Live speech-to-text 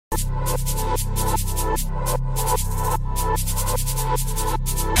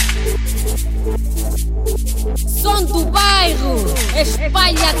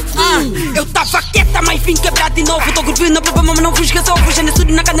espalha tudo. Eu tava quieta, mas vim quebrar de novo. Tô gruvinho no problema, mas não vos resolvo.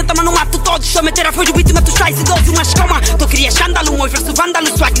 Genesuri na caneta, mas não mato todos. Só meter a foz do beat, mato chais idoso. Mas calma, tô queria escândalo. Um verso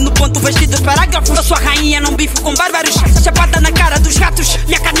vândalo, swag no ponto, vestidos parágrafos. Eu sou a rainha, não bifo com bárbaros. Chapada na cara dos ratos,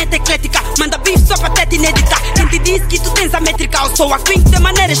 minha caneta eclética. Manda bife só pateta inédita. Quem te disse que tu tens a métrica? Eu sou a queen de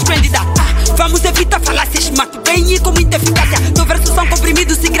maneira esplêndida. Vamos evitar falácias, mato bem e com muita eficácia. Teu verso são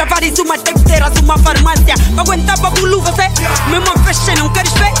comprimidos, se gravares uma deve ter uma farmácia. Pra aguentar babulu você, mesmo a fechar não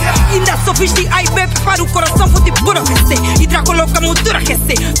queres ver. Ainda só fiz de A e B, prepara o coração, vou te pôr a aquecer. Hidra coloca a motor a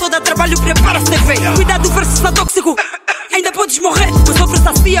aquecer, todo trabalho prepara a CV. Cuidado, o verso está tóxico, ainda podes morrer. Eu sou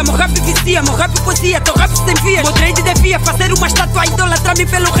sacia, meu rap vicia, meu rap poesia, teu rap sem vias. Meu trade devia fazer uma estátua idolatra-me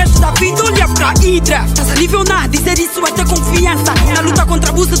pelo resto da vida. Olha pra Hidra, estás a nível nada, dizer isso é ter confiança. Na luta contra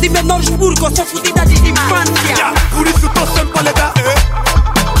abuso de menores burgos, eu sou fodida desde infância. Por isso tô sempre a levar,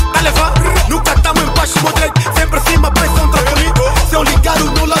 a levar. Nunca tamo em baixo, meu trade sempre acima, pressão trampolim. Se eu ligar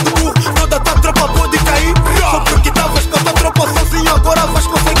o meu lado burro, toda tua tropa pode cair. Só porque tavas com tua tropa sozinho, agora vais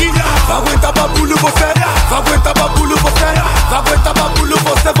conseguir. Vai aguentar babulu você, vai aguentar babulu você. Vai aguentar babulu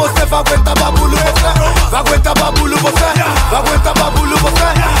você, você vai aguentar babulu você. Vai aguentar babulu você, vai aguentar babulu você.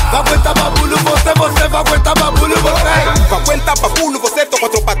 Vai aguentar babulu você, você vai aguentar babulu você. Vai aguentar babulu você, tô com a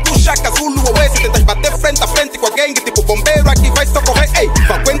tropa do Chaca Zulu ou esse. Tentas bater frente a frente com alguém que tipo bombeiro aqui vai socorrer. Ei,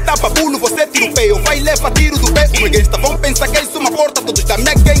 vai aguentar babulu você, tira o pé ou vai levar tiro do pé. Os meus vão pensar que és uma porta, todos da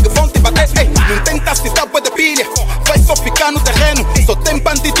minha gang vão te bater. Ei, não tenta citar boi de pilha, vai só ficar no terreno. Só tem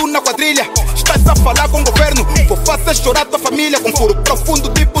bandido na quadrilha, estás a falar com o governo. Vou fazer chorar tua família com furo profundo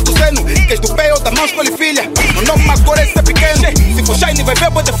tipo do seno. Queres do pé ou da mão, escolhe filha. O nome agora é ser pequeno. Se for shine vai ver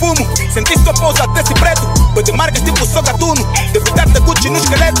boi de fumo. Senti sua pousa desse preto. Boi de marcas tipo só gatuno. Deve dar de Gucci no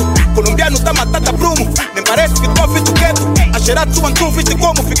esqueleto. Colombiano tá matado a prumo. Nem parece que tô ouvindo quieto. A gerar tu antu, viste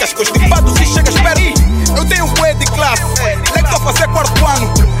como ficas constipado se chegas perto. Eu tenho um bué de classe, leque tô a fazer quarto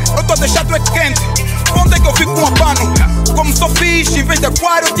ano. Eu tô deixado quente, onde é que eu fico com a pano? Como sou fixe, em vez de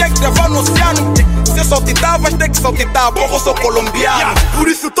aquário eu tinha que gravar no oceano. Se eu saltitar, vais ter que saltitar, porra eu sou colombiano. Por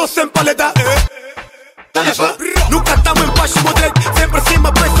isso tô sempre a levar, nunca tamo em baixo, meu trade sempre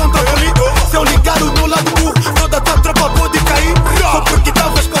acima, pressão trampolim. Se eu ligar o meu lado burro, toda tua tropa pode cair. Só porque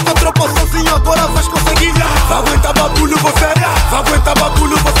tavas com tua tropa sozinho, agora vais conseguir. Vai aguentar babulu você, vai aguentar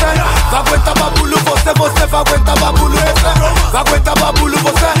babulu você. Vai aguentar babulu você, você vai aguentar babulu você. Vai aguentar babulu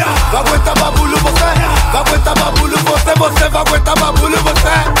você, vai aguentar babulu você. Vai aguentar babulu você, você vai aguentar babulu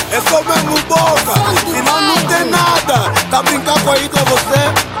você. É só